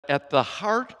at the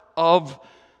heart of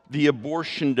the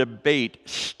abortion debate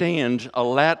stands a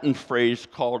Latin phrase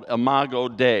called Imago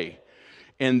Dei,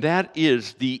 and that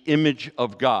is the image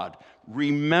of God.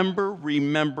 Remember,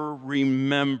 remember,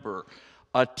 remember.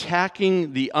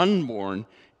 Attacking the unborn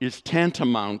is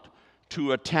tantamount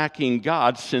to attacking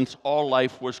God, since all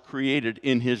life was created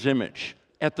in his image.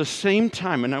 At the same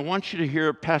time, and I want you to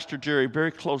hear Pastor Jerry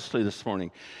very closely this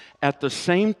morning, at the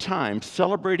same time,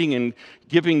 celebrating and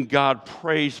giving God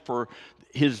praise for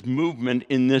his movement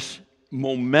in this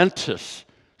momentous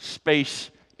space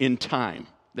in time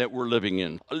that we're living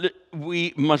in.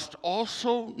 We must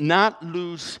also not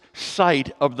lose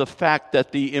sight of the fact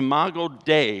that the Imago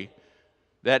Dei,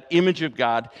 that image of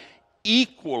God,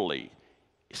 equally,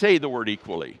 say the word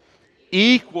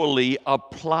equally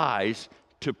applies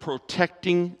to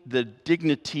protecting the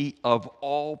dignity of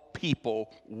all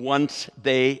people once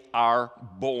they are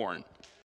born.